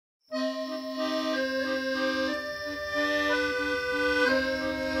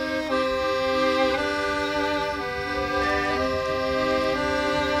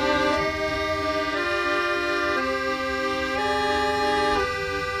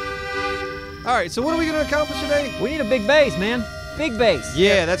All right, so what are we gonna accomplish today? We need a big base, man. Big base.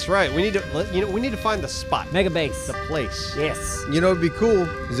 Yeah, that's right. We need to, we need to find the spot. Mega base. The place. Yes. You know what'd be cool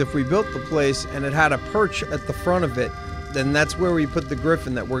is if we built the place and it had a perch at the front of it, then that's where we put the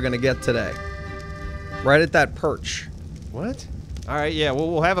Griffin that we're gonna get today. Right at that perch. What? All right, yeah, well,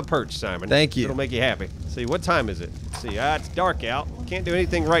 we'll have a perch, Simon. Thank you. It'll make you happy. See, what time is it? Let's see, it's dark out. Can't do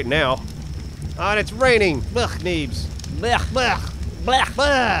anything right now. And it's raining. Blech, Neebs. Blech. Blech. Blech.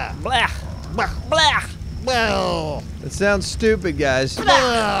 Blech. Blech. Blech. Blech. Well. It sounds stupid, guys.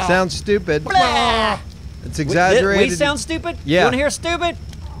 Blah. Sounds stupid. Blah. It's exaggerated. We sound stupid? Yeah. You want to hear stupid?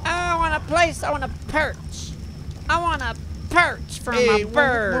 I want a place. I want a perch. I want a perch for my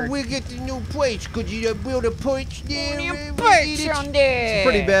bird. When we get the new place, could you build a perch there? New perch on there. It's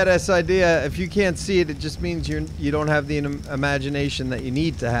a pretty badass idea. If you can't see it, it just means you don't have the imagination that you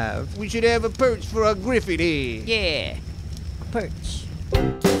need to have. We should have a perch for our Griffin here. Yeah. A perch.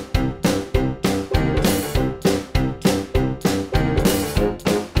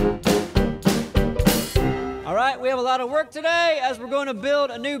 We have a lot of work today as we're going to build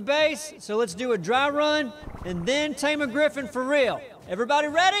a new base. So let's do a dry run and then tame a Griffin for real. Everybody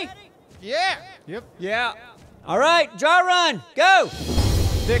ready? Yeah. Yep. Yeah. All right, dry run, go.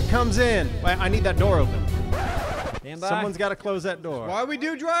 Dick comes in. Wait, I need that door open. Stand by. Someone's got to close that door. Why we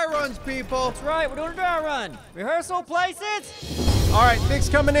do dry runs, people? That's right, we're doing a dry run. Rehearsal places. All right, Dick's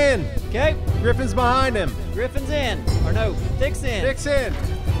coming in. Okay. Griffin's behind him. Griffin's in. Or no, Dick's in. Dick's in.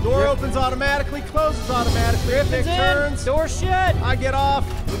 Door opens automatically, closes automatically. Griffin's Dick in. turns. Door shut. I get off.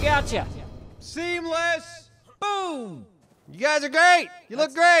 We got you. Seamless. Boom. You guys are great. You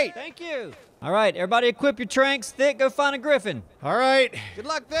look great. Thank you. All right, everybody equip your tranks. Thick, go find a Griffin. All right. Good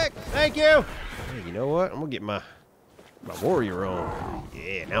luck, Vic. Thank you. Hey, you know what? I'm gonna get my warrior on.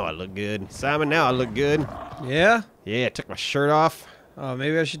 Yeah, now I look good. Simon, now I look good. Yeah? Yeah, I took my shirt off. Oh,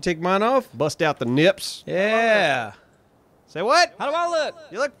 maybe I should take mine off? Bust out the nips. Yeah. Say what? How do I look?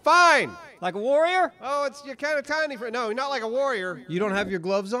 You look fine. Like a warrior? Oh, you're kind of tiny for. No, you're not like a warrior. You don't have your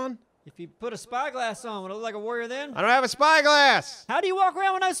gloves on? If you put a spyglass on, would it look like a warrior then? I don't have a spyglass. How do you walk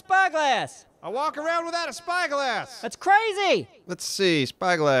around with no spyglass? I walk around without a spyglass. That's crazy. Let's see,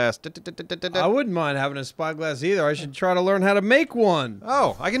 spyglass. I wouldn't mind having a spyglass either. I should try to learn how to make one.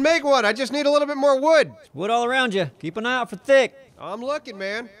 Oh, I can make one. I just need a little bit more wood. Wood all around you. Keep an eye out for Thick. I'm looking,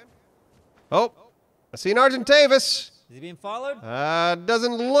 man. Oh, I see an Argentavis. Is he being followed?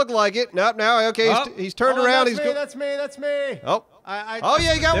 Doesn't look like it. Nope, now, okay, he's turned around. That's me. Oh. Oh,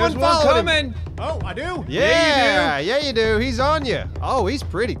 yeah, you got one following him. Oh, I do? Yeah, you do. He's on you. Oh, he's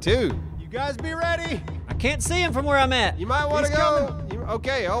pretty, too. You guys be ready. I can't see him from where I'm at. You might want to go.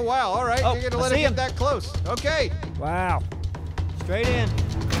 Okay, oh, wow, all right. Oh, You're going to let I him see get him. that close. Okay. Wow. Straight in.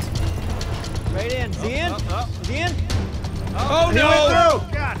 Straight in. Is he in? Is he in? Oh, He no! went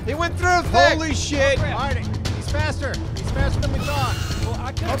through. God. He went through, Thick. Holy shit! All right, he's faster. He's faster than we thought. Well,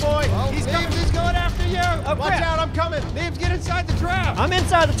 I could. Oh, boy. Oh, He's Neebs, coming. he's going after you. Oh, Watch crap. out, I'm coming. Neebs, get inside the trap. I'm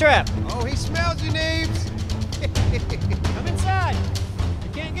inside the trap. Oh, he smells you, Neebs. I'm inside. You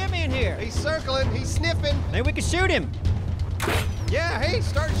can't get me in here. He's circling. He's sniffing. Maybe we can shoot him. Yeah, hey,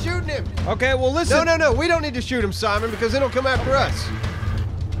 start shooting him. Okay, well, listen. No. We don't need to shoot him, Simon, because then he'll come after us.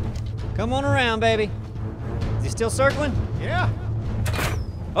 Come on around, baby. Is he still circling? Yeah.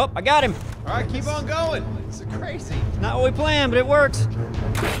 Oh, I got him. All right, keep on going. This is crazy. Not what we planned, but it works.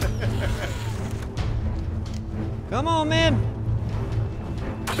 Come on, man.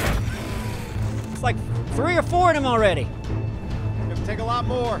 It's like 3 or 4 of them already. It'll take a lot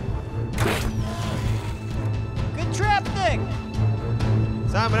more. Good trap, Thick.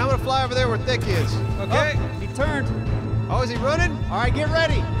 Simon, I'm going to fly over there where Thick is. Okay. Oh, he turned. Oh, is he running? All right, get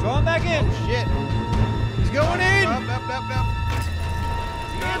ready. Draw him back in. Shit. He's going in. Up.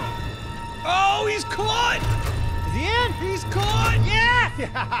 Oh, he's caught. Is he in? He's caught. Yeah!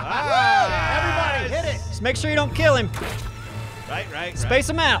 Ah, Everybody, hit it. Just make sure you don't kill him. Right. Space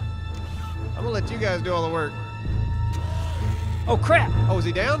him out. I'm going to let you guys do all the work. Oh, crap. Oh, is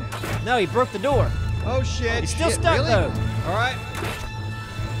he down? No, he broke the door. Oh, shit. He's still shit, stuck, really? though. All right.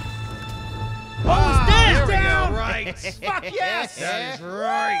 Oh, he's dead. There we go. Right. Fuck yes. That is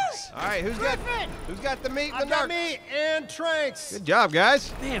right. All right, who's got the meat and the I've got dark? me and Tranks. Good job,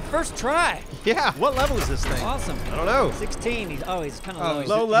 guys. Man, first try. Yeah. What level is this thing? Awesome. I don't know. 16. He's kind of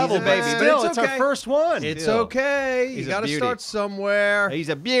low. Low level, he's a baby, baby, but but it's it's our first one. It's Still. okay. He's You a got to beauty. start somewhere. He's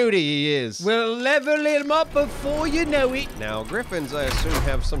a beauty, he is. We'll level him up before you know it. Now, Griffins, I assume,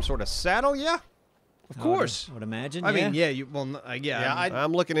 have some sort of saddle, yeah? Of course. I would imagine. I mean, yeah. You well, yeah.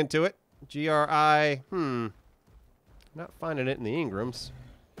 I'm looking into it. GRI, Not finding it in the Ingrams.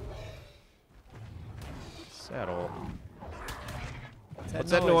 Saddle.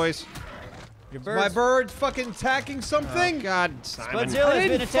 What's that noise? Your My birds. bird's fucking attacking something. Oh, God, Simon. Spudzilla I has been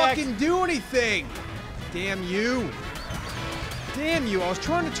didn't attacked. fucking do anything. Damn you. Damn you. I was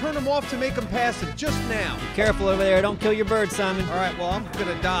trying to turn him off to make him passive just now. Careful over there. Don't kill your bird, Simon. All right, well, I'm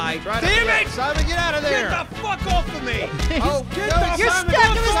gonna die. Damn it! Simon, get out of there! Get the fuck off of me! Oh, Get no, the You're Simon, stuck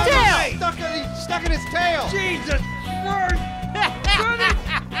no, in his Simon, tail. He's stuck in his tail! Jesus Christ!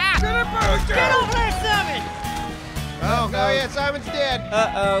 Get over there, Simon! Oh, yeah, Simon's dead.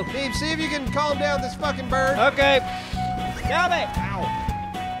 Uh-oh. Neebs, see if you can calm down this fucking bird. Okay. Stop it. Ow.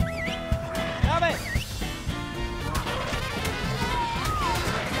 Stop it.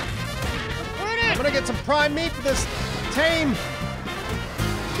 I'm gonna get some prime meat for this tame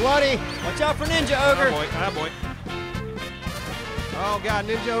bloody. Watch out for Ninja Oh Ogre. boy, oh boy. Oh God,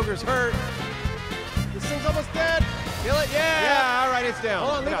 Ninja Ogre's hurt. This thing's almost dead. Kill it, yeah. All right, it's down.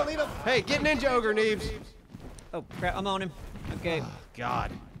 Hold on, leave it. Hey, get Ninja Ogre, Neebs. Oh, crap. I'm on him. Okay.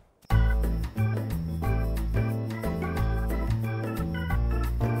 God.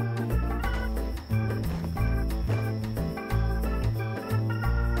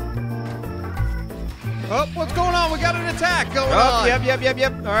 Oh, what's going on? We got an attack going Oh, on. yep.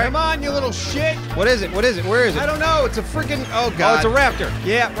 All right. Come on, you little shit. What is it? Where is it? I don't know. It's a freaking. Oh Oh, God. it's a raptor.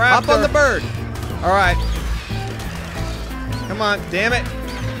 Yeah, raptor. Hop on the bird. All right. Come on, damn it.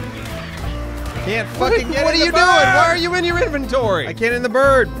 Can't fucking get What are in you the doing? bird. Why are you in your inventory? I can't in the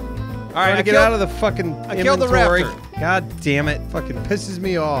bird. All right, Trying to get out of the fucking I killed the inventory. raptor. God damn it. Fucking pisses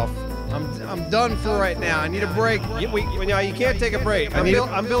me off. I'm done for right now. I need a break. You can't take a break. I need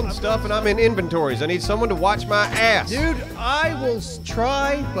I'm building stuff and I'm in inventories. I need someone to watch my ass. Dude, I will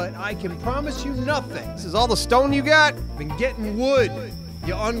try, but I can promise you nothing. This is all the stone you got? Been getting wood,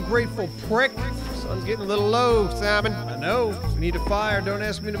 you ungrateful prick. Sun's getting a little low, Simon. I know. Need a fire. Don't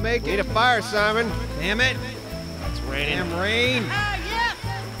ask me to make Need it. a fire, Simon. Damn it. It's raining. Damn rain. Ah, yes!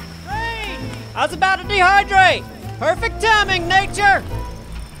 Rain! I was about to dehydrate. Perfect timing, nature.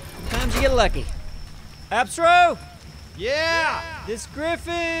 Sometimes you get lucky. Absro, Yeah! this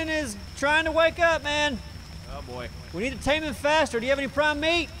Griffin is trying to wake up, man. Oh boy. We need to tame him faster. Do you have any prime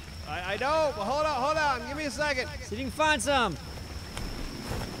meat? I don't. But hold on. Give me a second. See if you can find some.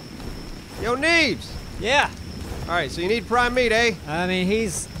 Yo, Neebs. Yeah. All right, so you need prime meat, eh? I mean,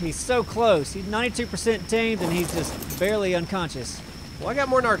 he's so close. He's 92% tamed, and he's just barely unconscious. Well, I got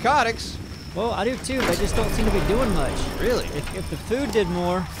more narcotics. Well, I do too. They just don't seem to be doing much. Really? If the food did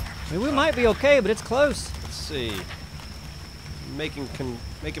more, I mean, we might be okay, but it's close. Let's see. Make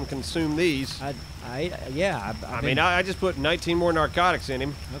him consume these. Yeah. I mean, I just put 19 more narcotics in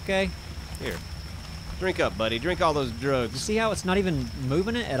him. Okay. Here. Drink up, buddy. Drink all those You drugs. see how it's not even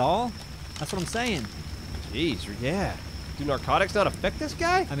moving it at all? That's what I'm saying. Jeez, yeah. Do narcotics not affect this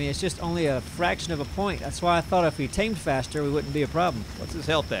guy? I mean, it's just only a fraction of a point. That's why I thought if we tamed faster, we wouldn't be a problem. What's his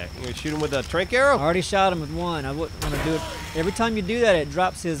health at? You gonna shoot him with a trank I arrow? already shot him with one. I wouldn't want to do it. Every time you do that, it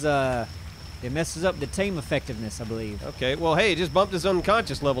drops his, it messes up the tame effectiveness, I believe. Okay, well, hey, it just bumped his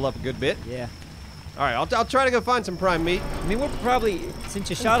unconscious level up a good bit. Yeah. All right, I'll try to go find some prime meat. I mean, we're probably, since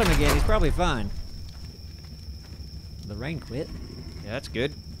you shot him again, he's probably fine. The rain quit. Yeah, that's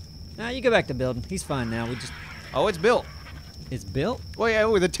good. Nah, you go back to building. He's fine now. Oh, it's built. It's built? Well,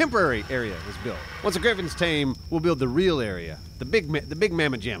 yeah, the temporary area is built. Once the Griffin's tame, we'll build the real area, the big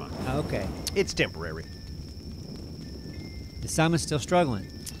mamma jamma. Oh, okay. It's temporary. Is Simon still struggling?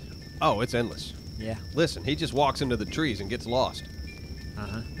 Oh, it's endless. Yeah. Listen, he just walks into the trees and gets lost.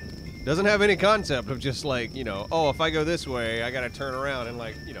 Uh-huh. Doesn't have any concept of just like, oh, if I go this way, I gotta turn around and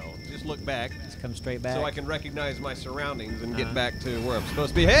just look back Just come straight back. so I can recognize my surroundings and get Uh-huh. back to where I'm supposed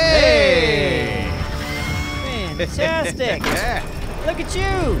to be. Hey! Fantastic! Yeah. Look at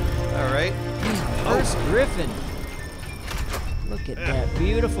you! All right. First Griffin. Look at that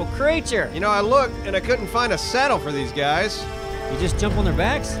beautiful creature. I looked and I couldn't find a saddle for these guys. You just jump on their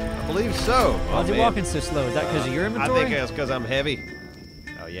backs? I believe so. Why's he walking so slow? Is that because of your I inventory? think it's because I'm heavy.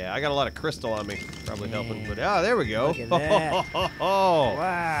 Oh yeah, I got a lot of crystal on me. Probably helping. But there we go. Look at that. Oh,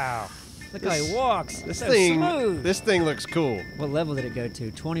 Wow. Look how he walks. This so thing, smooth. this thing looks cool. What level did it go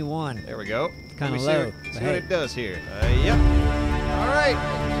to? 21. There we go. Kinda Let me low, See but what hey. it does here. Yep. All right.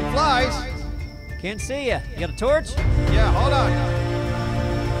 She flies. Can't see ya. You got a torch? Yeah. Hold on.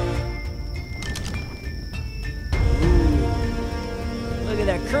 Look at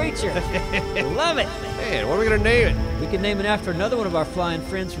that creature. Love it. Man, what are we gonna name it? We could name it after another one of our flying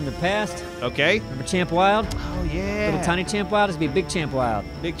friends from the past. Okay. Remember Champ Wild? Oh yeah. Little tiny Champ Wild is be Big Champ Wild.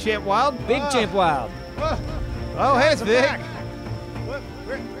 Big Champ Wild. Big Champ Wild. Oh, hey, it's Vic.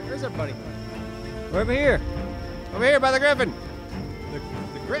 Where's everybody? We're over here. Over here by the Griffin.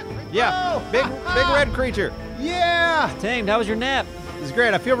 The grip? Yeah. Oh! Big red creature. Yeah! Tamed, how was your nap? This is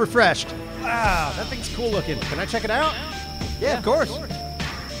great. I feel refreshed. Wow, that thing's cool looking. Can I check it out? Yeah, of course.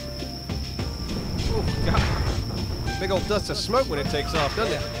 Oh, God. Big old dust of smoke when it takes off,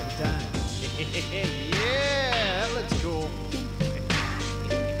 doesn't it? Every time. Yeah, that looks cool.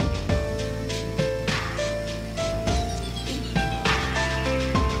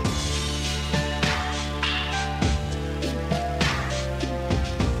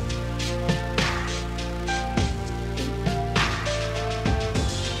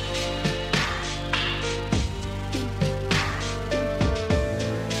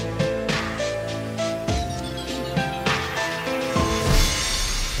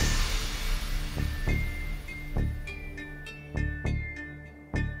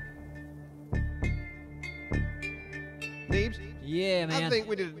 Neebs? Yeah, man. I think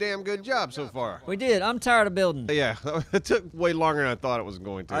we did a damn good job so far. We did. I'm tired of building. Yeah, it took way longer than I thought it was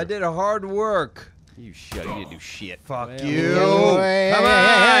going to. I did a hard work. You shut. You didn't do shit. Fuck Well, you. Hey, Come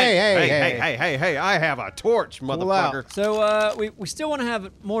hey, on. hey. I have a torch, motherfucker. So we still want to have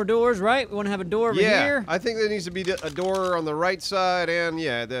more doors, right? We want to have a door over Yeah, here. I think there needs to be a door on the right side and,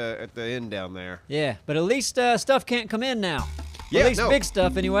 yeah, at the end down there. Yeah, but at least stuff can't come in now. Yeah, at least no. big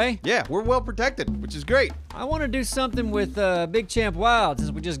stuff, anyway. Yeah, we're well protected, which is great. I want to do something with Big Champ Wild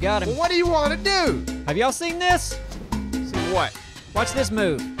since we just got him. Well, what do you want to do? Have y'all seen this? See what? Watch this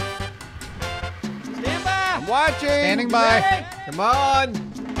move. Stand by. I'm watching. Standing by. Ready? Come on.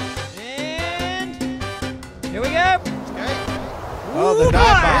 And here we go. Okay. Oh, the Ooh,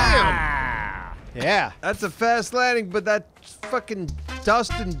 dive bam. bomb. Yeah. That's a fast landing, but that fucking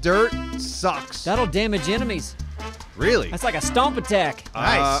dust and dirt sucks. That'll damage enemies. Really? That's like a stomp attack.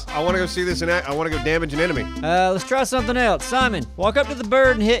 Nice. I want to go see this in act. I want to go damage an enemy. Let's try something else. Simon, walk up to the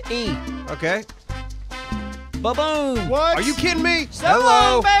bird and hit E. Okay. Ba-boom. What? Are you kidding me? So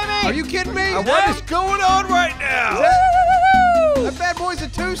long, baby. Are you kidding me? What is going on right now? That bad boy's a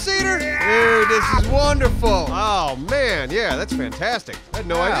two-seater? Dude, this is wonderful. Oh, man. Yeah, that's fantastic. I had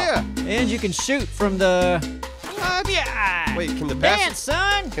no idea. And you can shoot from the... Yeah. Wait, can the Dance,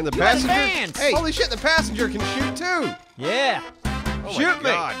 son. Can the You gotta passenger? dance. Hey, holy shit, the passenger can shoot too. Yeah. Oh my Shoot me.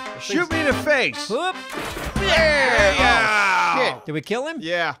 God. This Shoot thing's- me in the face. Whoop. Yeah. Yeah. Oh, shit. Did we kill him?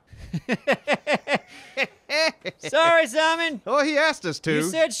 Yeah. Sorry, Simon. Oh, he asked us to. You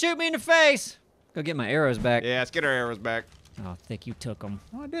said shoot me in the face. Go get my arrows back. Yeah, let's get our arrows back. Oh, I think you took them.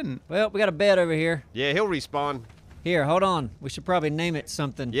 No, I didn't. Well, we got a bed over here. Yeah, he'll respawn. Here, hold on. We should probably name it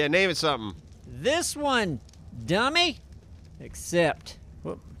something. Yeah, name it something. This one, dummy. Except,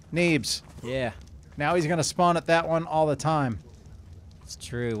 Whoop. Neebs. yeah, Now he's gonna spawn at that one all the time. it's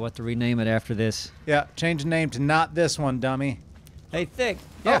true. We'll have to rename it after this. Yeah, change the name to not this one, dummy. Hey, Thick.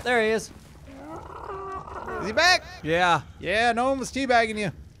 Yeah. Oh, there he is. Is he back? Yeah. Yeah, no one was teabagging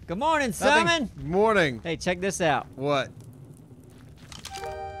you. Good morning, Simon. Good morning. Hey, check this out. What?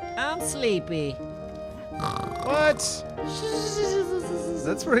 I'm sleepy. What?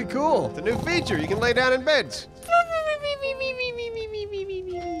 That's pretty cool. It's a new feature. You can lay down in beds.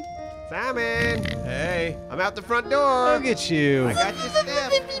 Simon, Hey. I'm out the front door. Look at you. I got your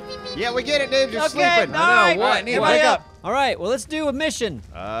stuff. Yeah, we get it, dude. You're Okay, sleeping. all right. what? All right, Need everybody wake up. up. All right, well, let's do a mission.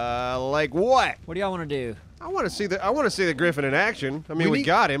 Like what? What do y'all want to do? I want to see the Griffin in action. I mean, We we need-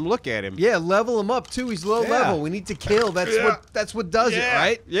 got him. Look at him. Yeah, level him up too. He's low Yeah. level. We need to kill. That's what does it,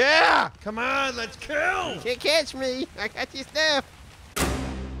 right? Yeah. Come on, let's kill. Can't catch me. I got your stuff.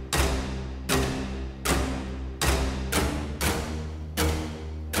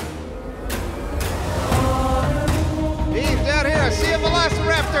 He's down here. I see a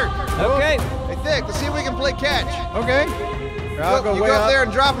velociraptor. Okay. Hey, Thick, let's see if we can play catch. Okay. Here, I'll go you way go up up. there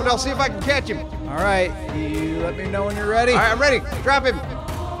and drop him, and I'll see if I can catch him. All right. You let me know when you're ready. All right, I'm ready. Drop him. All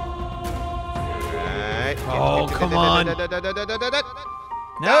right. Oh, come on. Nope.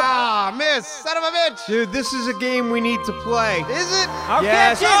 Ah, miss. Son of a bitch. Dude, this is a game we need to play. Is it? I'll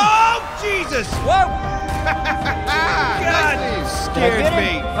Yes. catch him. Oh, Jesus! Whoa. God, Did I Scared get him?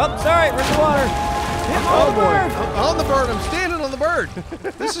 me. Oh, sorry. Where's the water? Oh boy. I'm on the bird. I'm standing on the bird.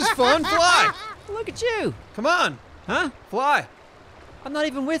 This is fun. Fly. Look at you. Come on. Huh? Fly. I'm not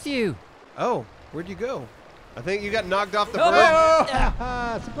even with you. Oh, where'd you go? I think you got knocked off the Oh, bird.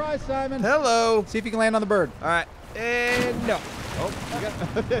 Ah, surprise, Simon. Hello. See if you can land on the bird. All right. And no. Oh, you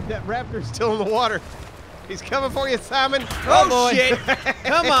got, that raptor's still in the water. He's coming for you, Simon. Oh, boy. shit.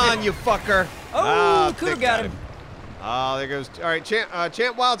 Come on, you fucker. Oh, Ah, could have Thick got him. Oh, there goes. All right,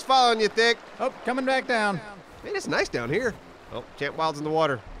 Champ Wild's following you, Thick. Oh, coming back down. Man, it's nice down here. Oh, Champ Wild's in the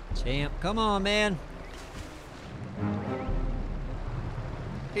water. Champ, come on, man.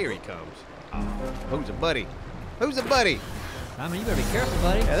 Here he comes. Oh, who's a buddy? Who's a buddy? Simon, you better be careful,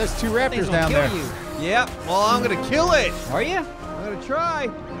 buddy. Yeah, there's two That thing's raptors gonna down kill there. you. Yep. Well, I'm gonna kill it. Are you? I'm gonna try.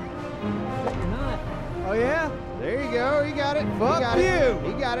 Not. Oh yeah? There you go. He got it. Fuck he got you. It.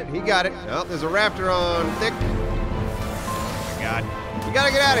 He got it. He got it. Oh, there's a raptor on thick. Oh my God. We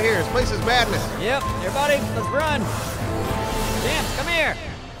gotta get out of here. This place is madness. Yep, everybody, let's run. Champs, come here.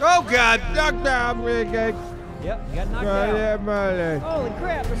 Oh God! Knock down, Rick. Yep, you got knocked out. Holy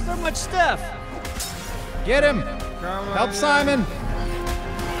crap, there's so much stuff. Get him. Help Simon.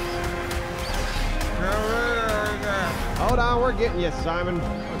 Hold on, we're getting you, Simon.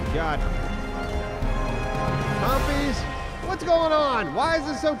 Oh God. Compies, what's going on? Why is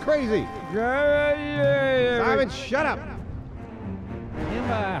this so crazy? Simon, shut up. Stand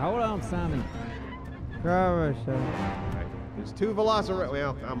by, hold on, Simon. There's 2 velociraptors.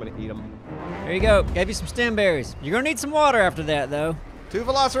 Well, I'm gonna eat them. There you go, gave you some stem berries. You're gonna need some water after that, though. 2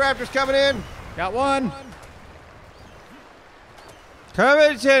 velociraptors coming in. Got one.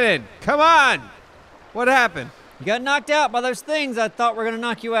 Lieutenant, come on! What happened? You got knocked out by those things I thought were gonna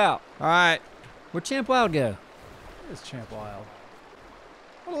knock you out. All right. Where'd Champ Wild go? This Champ Wild.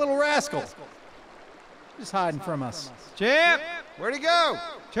 What a little rascal. Just hiding from us. Champ! Where'd he go?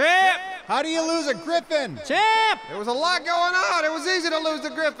 Champ! How do you lose a Griffin? Champ! There was a lot going on. It was easy to lose the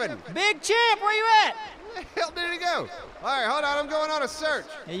Griffin. Big Champ, where you at? Where the hell did he go? All right, hold on. I'm going on a search.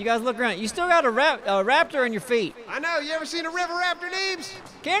 Hey, you guys look around. You still got a raptor in your feet. I know. You ever seen a river raptor, Neebs?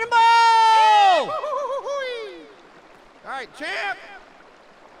 Cannonball! All right, Champ.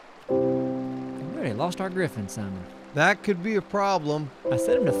 We already lost our Griffin, Simon. That could be a problem. I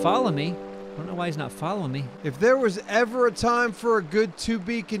set him to follow me. I don't know why he's not following me. If there was ever a time for a good to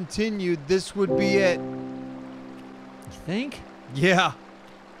be continued, this would be it. You think? Yeah.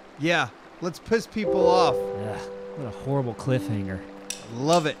 Yeah. Let's piss people off. Ugh, what a horrible cliffhanger.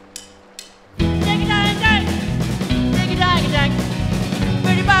 Love it.